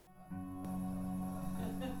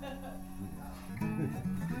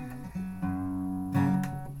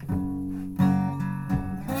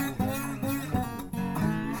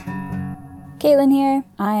Caitlin here.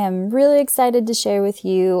 I am really excited to share with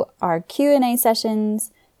you our Q&A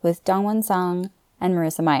sessions with Dongwon Song and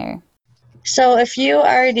Marissa Meyer. So if you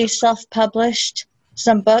already self-published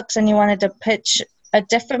some books and you wanted to pitch a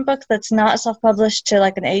different book that's not self-published to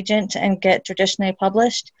like an agent and get traditionally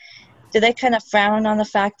published, do they kind of frown on the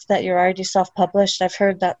fact that you're already self-published? I've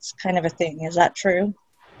heard that's kind of a thing. Is that true?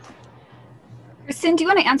 Kristen, do you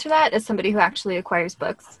want to answer that as somebody who actually acquires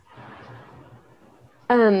books?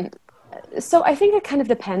 So I think it kind of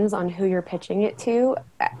depends on who you're pitching it to.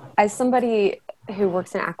 As somebody who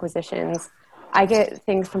works in acquisitions, I get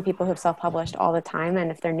things from people who've self-published all the time, and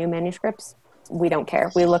if they're new manuscripts, we don't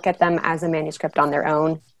care. We look at them as a manuscript on their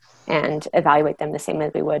own and evaluate them the same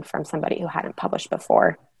as we would from somebody who hadn't published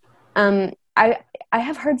before. I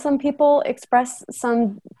have heard some people express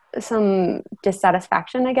some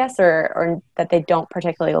dissatisfaction, I guess, or that they don't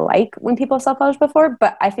particularly like when people self-publish before,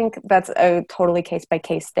 but I think that's a totally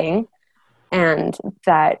case-by-case thing, and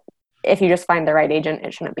that if you just find the right agent,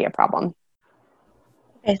 it shouldn't be a problem.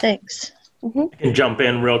 Okay, thanks. I can jump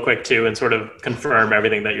in real quick too and sort of confirm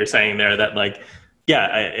everything that you're saying there, that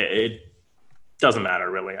it doesn't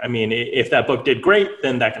matter really. I mean, if that book did great,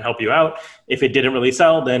 then that can help you out. If it didn't really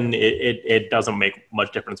sell, then it doesn't make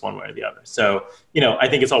much difference one way or the other. So, I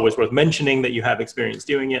think it's always worth mentioning that you have experience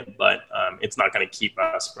doing it, but it's not going to keep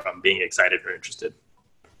us from being excited or interested.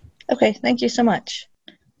 Okay, thank you so much.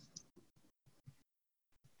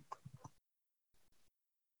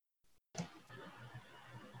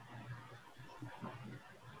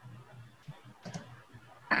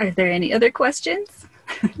 Are there any other questions?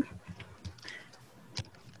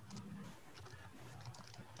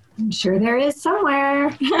 I'm sure there is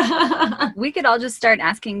somewhere. We could all just start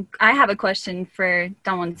asking. I have a question for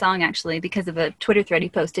Dongwon Song, actually, because of a Twitter thread he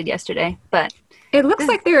posted yesterday. But it looks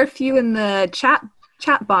like there are a few in the chat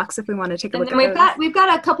box if we want to take a look at those. We've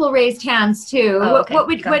got a couple raised hands too. Oh, okay.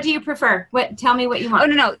 What do you prefer? Tell me what you want.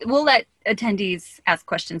 Oh, no. We'll let attendees ask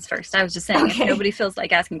questions first. I was just saying, okay. If nobody feels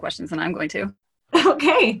like asking questions, then I'm going to.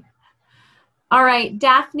 Okay. All right,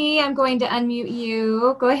 Daphne, I'm going to unmute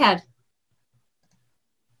you. Go ahead.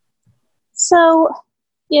 So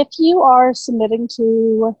if you are submitting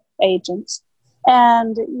to agents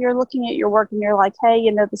and you're looking at your work and you're like,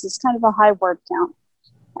 hey, this is kind of a high word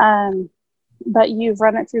count, but you've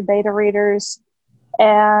run it through beta readers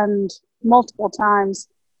and multiple times,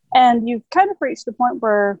 and you've kind of reached the point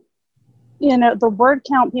where, the word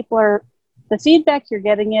count the feedback you're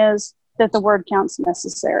getting is that the word count's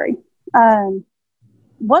necessary.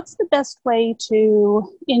 What's the best way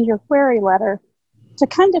to, in your query letter, to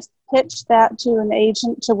kind of pitch that to an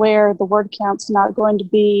agent to where the word count's not going to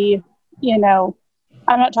be, I'm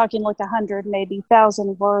not talking like 100, maybe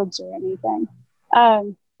 1,000 words or anything.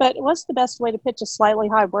 But what's the best way to pitch a slightly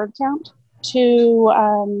high word count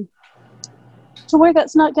to where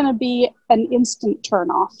that's not going to be an instant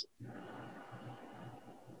turnoff?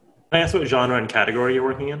 Can I ask what genre and category you're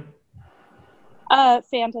working in?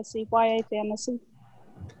 Fantasy, YA fantasy.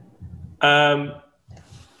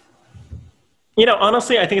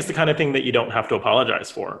 Honestly, I think it's the kind of thing that you don't have to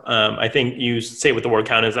apologize for. I think you say what the word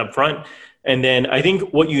count is up front. And then I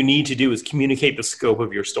think what you need to do is communicate the scope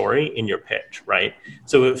of your story in your pitch, right?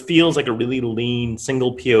 So it feels like a really lean,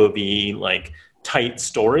 single POV, like tight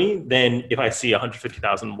story. Then if I see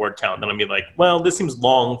 150,000 word count, then I'm like, well, this seems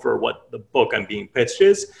long for what the book I'm being pitched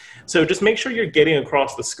is. So just make sure you're getting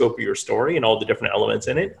across the scope of your story and all the different elements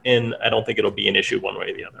in it. And I don't think it'll be an issue one way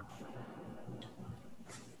or the other.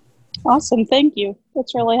 Awesome. Thank you.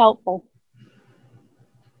 That's really helpful.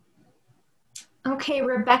 Okay,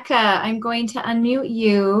 Rebecca, I'm going to unmute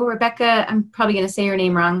you. Rebecca, I'm probably going to say your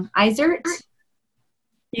name wrong. Eisert?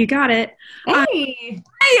 You got it. Hey.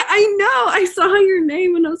 I know. I saw your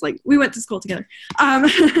name and I was like, we went to school together.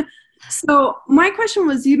 So my question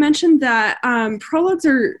was, you mentioned that prologues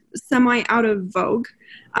are semi out of vogue.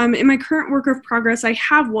 In my current work of progress, I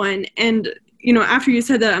have one, and after you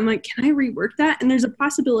said that, I'm like, can I rework that? And there's a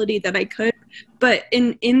possibility that I could, but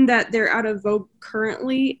in that they're out of vogue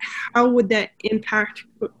currently, how would that impact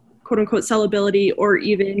quote unquote sellability, or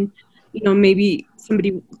even, maybe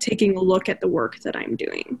somebody taking a look at the work that I'm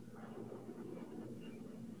doing?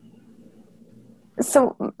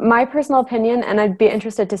 So my personal opinion, and I'd be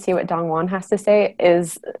interested to see what Dongwon has to say,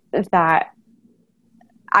 is that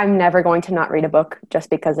I'm never going to not read a book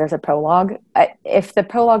just because there's a prologue. If the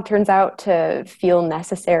prologue turns out to feel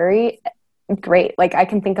necessary, great. Like, I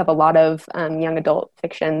can think of a lot of young adult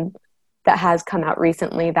fiction that has come out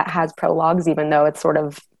recently that has prologues, even though it's sort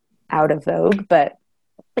of out of vogue. But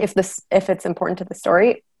if it's important to the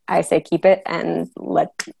story, I say keep it and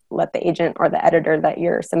let the agent or the editor that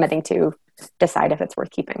you're submitting to decide if it's worth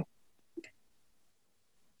keeping.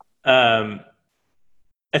 I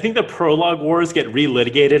think the prologue wars get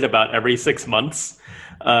relitigated about every 6 months.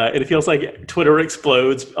 It feels like Twitter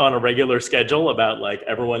explodes on a regular schedule about like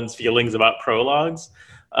everyone's feelings about prologues.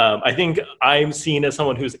 I think I'm seen as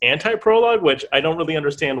someone who's anti-prologue, which I don't really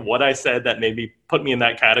understand what I said that maybe put me in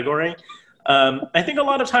that category. I think a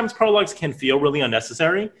lot of times prologues can feel really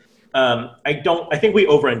unnecessary. I think we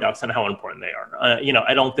over-index on how important they are.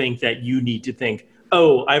 I don't think that you need to think,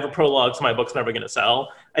 oh, I have a prologue, so my book's never going to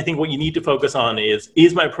sell. I think what you need to focus on is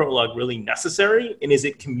my prologue really necessary? And is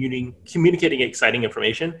it communicating exciting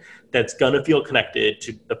information that's going to feel connected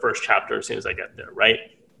to the first chapter as soon as I get there, right?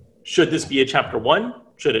 Should this be a chapter 1?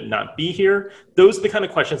 Should it not be here? Those are the kind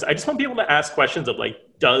of questions. I just want people to ask questions of like,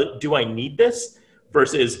 do I need this?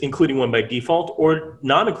 Versus including one by default or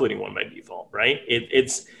not including one by default, right?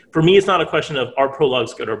 It's for me, it's not a question of are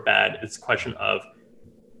prologues good or bad. It's a question of,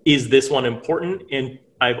 is this one important? And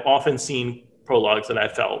I've often seen prologues that I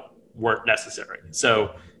felt weren't necessary.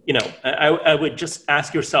 So, I would just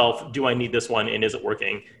ask yourself, do I need this one? And is it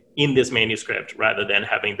working in this manuscript rather than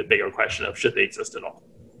having the bigger question of should they exist at all?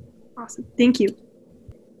 Awesome. Thank you.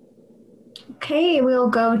 Okay, we'll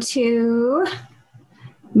go to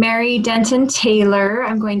Mary Denton Taylor.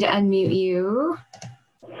 I'm going to unmute you.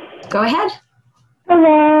 Go ahead.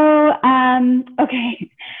 Hello. Okay.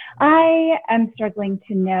 I am struggling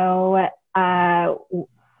to know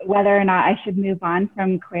whether or not I should move on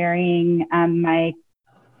from querying my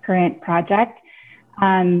current project.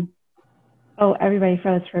 Everybody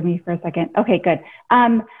froze for me for a second. Okay, good.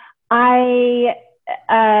 I've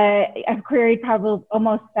queried probably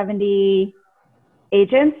almost 70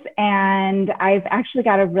 agents, and I've actually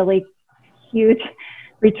got a really huge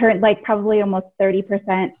return, like probably almost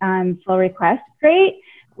 30% full request rate,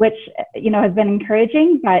 which, has been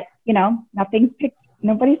encouraging, but,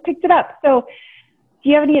 nobody's picked it up. So do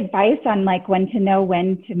you have any advice on like when to know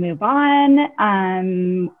when to move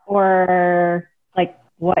on, or like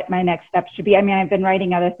what my next steps should be? I mean, I've been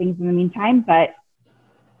writing other things in the meantime, but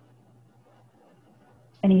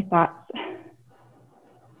any thoughts?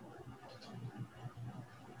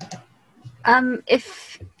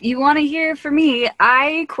 If you want to hear from me,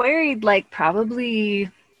 I queried like probably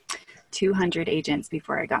 200 agents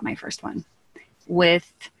before I got my first one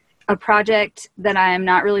with a project that I'm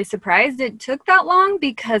not really surprised it took that long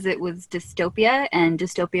because it was dystopia, and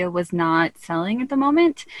dystopia was not selling at the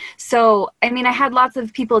moment. So, I mean, I had lots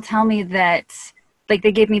of people tell me that like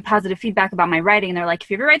they gave me positive feedback about my writing, and they're like, if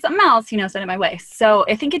you ever write something else, send it my way. So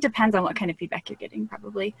I think it depends on what kind of feedback you're getting,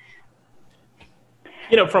 probably.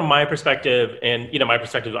 From my perspective, and my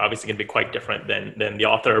perspective is obviously going to be quite different than the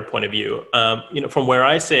author point of view. From where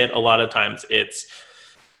I sit, a lot of times it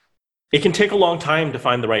can take a long time to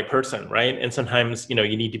find the right person, right? And sometimes you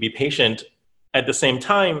need to be patient. At the same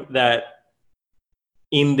time, that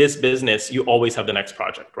in this business, you always have the next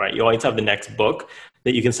project, right? You always have the next book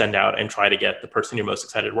that you can send out and try to get the person you're most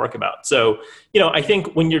excited to work about. So, I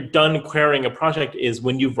think when you're done querying a project is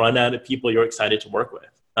when you've run out of people you're excited to work with.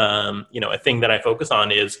 A thing that I focus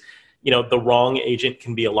on is, the wrong agent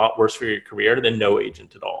can be a lot worse for your career than no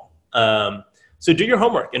agent at all. So do your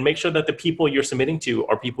homework and make sure that the people you're submitting to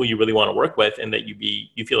are people you really want to work with and that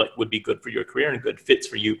you feel like would be good for your career and good fits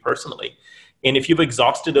for you personally. And if you've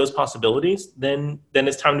exhausted those possibilities, then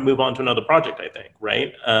it's time to move on to another project, I think,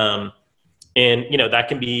 right? And that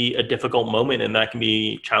can be a difficult moment and that can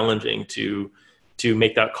be challenging to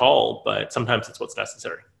make that call, but sometimes it's what's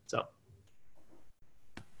necessary. So.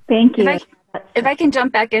 Thank you. If I can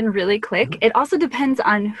jump back in really quick, it also depends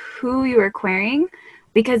on who you are querying,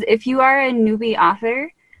 because if you are a newbie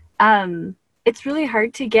author, it's really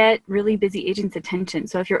hard to get really busy agents' attention.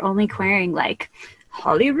 So if you're only querying like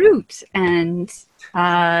Holly Root and,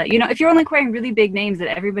 if you're only querying really big names that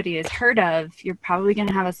everybody has heard of, you're probably going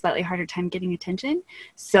to have a slightly harder time getting attention.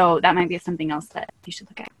 So that might be something else that you should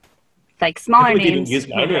look at. Like smaller names. Didn't use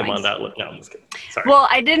my name on that. No, I'm just kidding. Sorry. Well,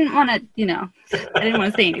 I didn't want to, I didn't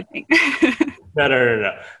want to say anything.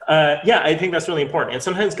 No. Yeah, I think that's really important. And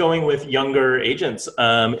sometimes going with younger agents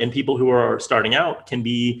and people who are starting out can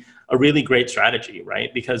be a really great strategy,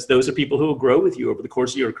 right? Because those are people who will grow with you over the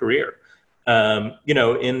course of your career. And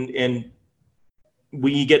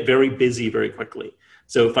we get very busy very quickly.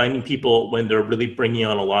 So finding people when they're really bringing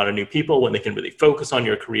on a lot of new people, when they can really focus on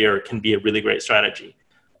your career can be a really great strategy.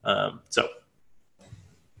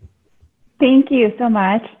 Thank you so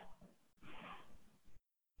much.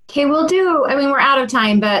 Okay, we're out of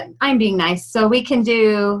time, but I'm being nice. So we can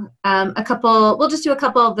do we'll just do a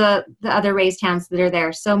couple of the other raised hands that are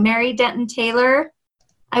there. So Mary Denton Taylor,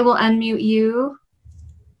 I will unmute you.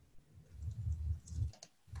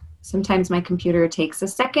 Sometimes my computer takes a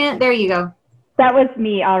second. There you go. That was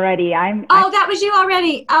me already. That was you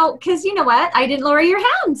already. Oh, because you know what? I didn't lower your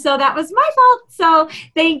hand, so that was my fault. So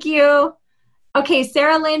thank you. Okay,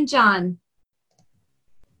 Sarah Lynn John.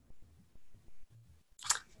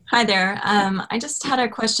 Hi there. I just had a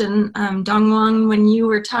question. Dongwon, when you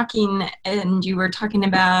were talking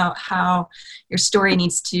about how your story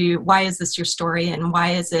why is this your story and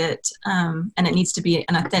why is it, and it needs to be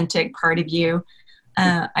an authentic part of you.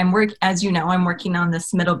 As you know, I'm working on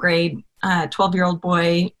this middle grade 12-year-old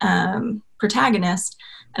boy protagonist,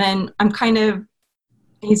 and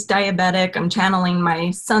he's diabetic. I'm channeling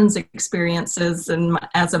my son's experiences and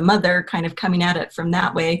as a mother kind of coming at it from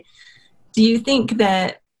that way. Do you think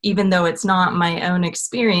that even though it's not my own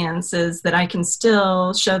experiences, that I can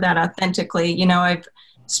still show that authentically? I've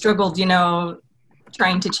struggled,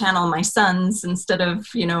 trying to channel my son's instead of,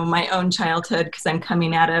 my own childhood because I'm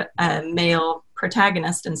coming at a male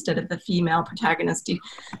protagonist instead of the female protagonist. Do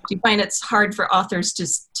you find it's hard for authors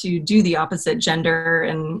to do the opposite gender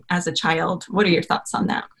and as a child? What are your thoughts on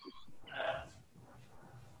that?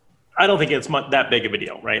 I don't think it's that big of a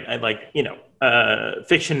deal, right?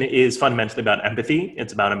 Fiction is fundamentally about empathy.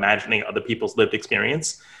 It's about imagining other people's lived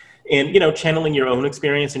experience. And, channeling your own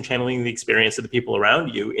experience and channeling the experience of the people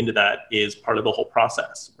around you into that is part of the whole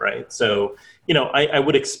process, right? So, I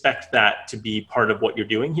would expect that to be part of what you're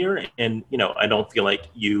doing here. And, I don't feel like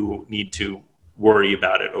you need to worry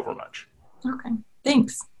about it over much. Okay,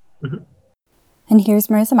 thanks. Mm-hmm. And here's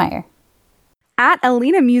Marissa Meyer. At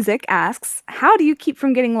Alina Music asks, how do you keep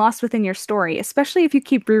from getting lost within your story, especially if you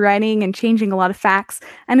keep rewriting and changing a lot of facts,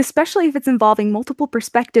 and especially if it's involving multiple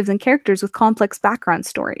perspectives and characters with complex background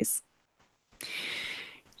stories?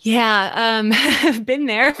 Yeah, I've been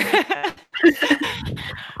there.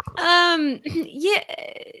 Yeah,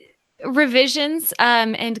 revisions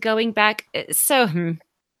and going back. So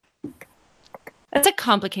that's a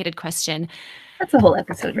complicated question. That's a whole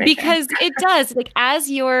episode, right? Because it does, as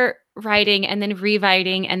you're writing and then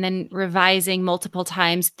rewriting and then revising multiple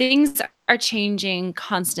times, things are changing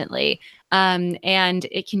constantly. And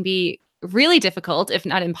it can be really difficult, if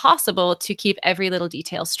not impossible, to keep every little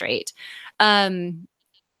detail straight. Honestly,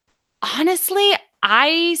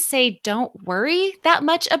 I say don't worry that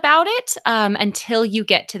much about it until you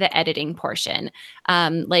get to the editing portion.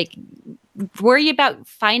 Worry about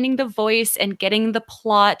finding the voice and getting the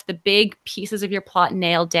plot, the big pieces of your plot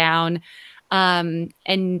nailed down,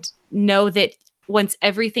 and know that once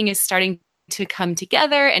everything is starting to come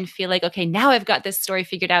together and feel like, okay, now I've got this story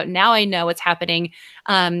figured out, now I know what's happening,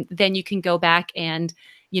 then you can go back and,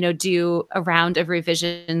 do a round of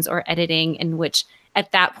revisions or editing in which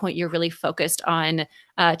at that point you're really focused on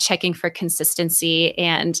checking for consistency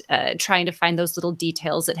and trying to find those little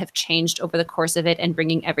details that have changed over the course of it and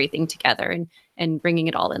bringing everything together and bringing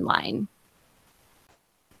it all in line.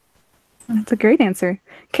 That's a great answer.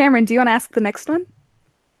 Cameron, do you want to ask the next one?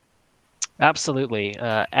 Absolutely.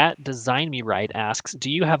 At Design Me Right asks, do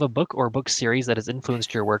you have a book or book series that has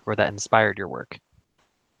influenced your work or that inspired your work?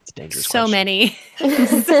 It's a dangerous question. Many.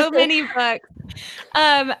 So many books.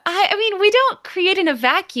 I mean, we don't create in a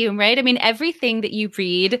vacuum, right? I mean, everything that you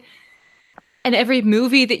read and every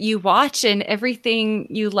movie that you watch and everything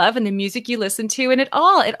you love and the music you listen to, and it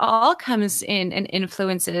all comes in and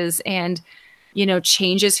influences and,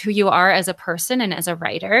 changes who you are as a person and as a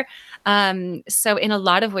writer. So in a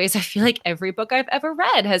lot of ways, I feel like every book I've ever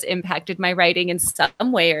read has impacted my writing in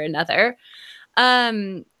some way or another.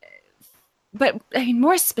 But I mean,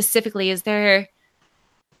 more specifically, I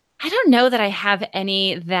don't know that I have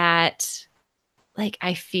any that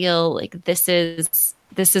I feel like this is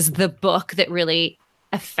the book that really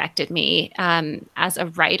affected me as a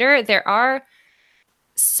writer. There are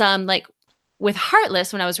some with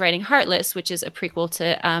Heartless, when I was writing Heartless, which is a prequel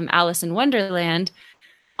to Alice in Wonderland,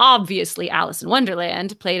 obviously Alice in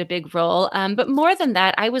Wonderland played a big role. But more than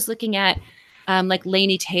that, I was looking at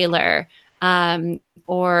Laini Taylor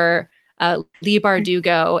or Leigh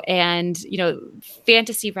Bardugo and,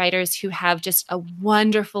 fantasy writers who have just a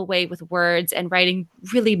wonderful way with words and writing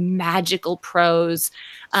really magical prose.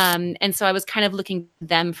 And so I was kind of looking to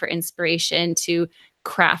them for inspiration to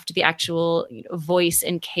craft the actual voice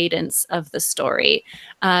and cadence of the story.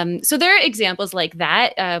 So there are examples like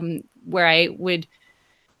that where I would,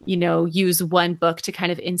 use one book to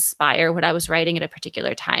kind of inspire what I was writing at a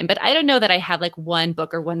particular time. But I don't know that I have one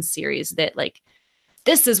book or one series that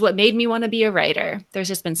this is what made me want to be a writer. There's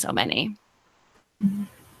just been so many. Do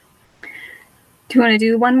you want to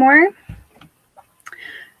do one more?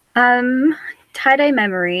 Tie-Dye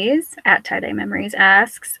Memories, at Tie-Dye Memories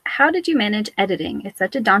asks, how did you manage editing? It's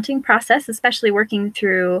such a daunting process, especially working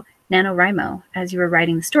through NaNoWriMo as you were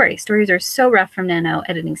writing the story? Stories are so rough from Nano,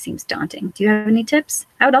 editing seems daunting. Do you have any tips?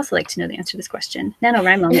 I would also like to know the answer to this question.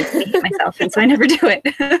 NaNoWriMo makes me hate myself, and so I never do it.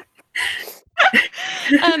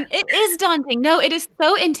 It is daunting. No, it is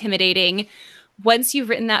so intimidating once you've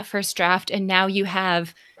written that first draft and now you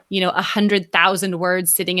have, 100,000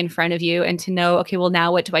 words sitting in front of you, and to know, okay, well,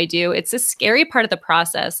 now what do I do? It's a scary part of the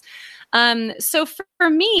process. So for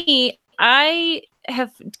me, I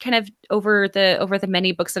have kind of over the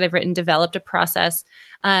many books that I've written developed a process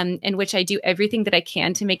in which I do everything that I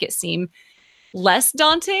can to make it seem less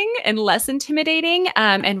daunting and less intimidating,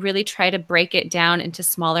 and really try to break it down into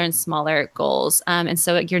smaller and smaller goals. And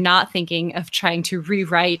so you're not thinking of trying to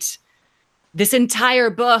rewrite this entire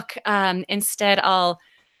book. Instead, I'll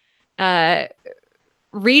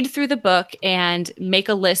read through the book and make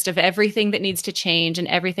a list of everything that needs to change and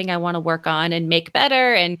everything I want to work on and make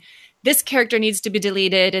better. And this character needs to be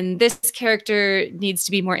deleted and this character needs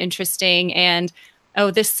to be more interesting. And, oh,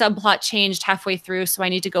 this subplot changed halfway through, so I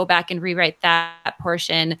need to go back and rewrite that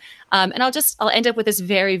portion. And I'll end up with this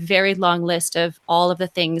very, very long list of all of the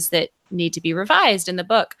things that need to be revised in the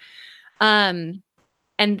book. And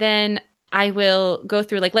then I will go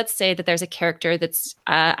through, like, let's say that there's a character that's,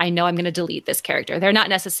 I know I'm going to delete this character. They're not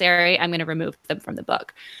necessary. I'm going to remove them from the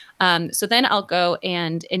book. So then I'll go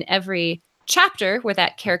and in every chapter where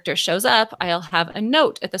that character shows up, I'll have a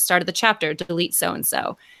note at the start of the chapter, delete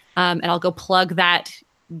so-and-so. And I'll go plug that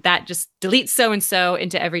just delete so-and-so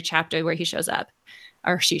into every chapter where he shows up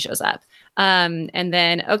or she shows up. And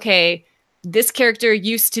then, okay, this character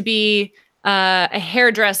used to be a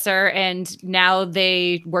hairdresser and now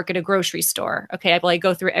they work at a grocery store. Okay, I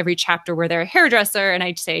go through every chapter where they're a hairdresser and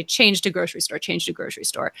I say change to grocery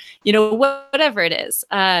store, whatever it is.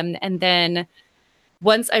 And then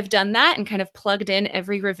once I've done that and kind of plugged in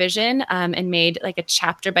every revision and made like a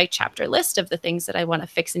chapter by chapter list of the things that I want to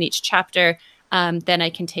fix in each chapter, then I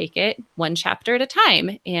can take it one chapter at a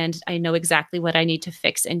time. And I know exactly what I need to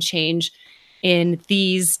fix and change in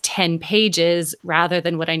these 10 pages rather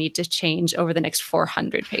than what I need to change over the next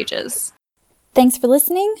 400 pages. Thanks for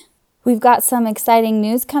listening. We've got some exciting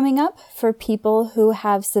news coming up for people who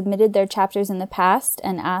have submitted their chapters in the past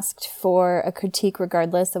and asked for a critique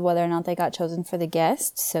regardless of whether or not they got chosen for the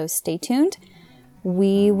guest. So stay tuned.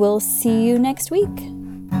 We will see you next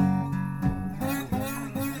week.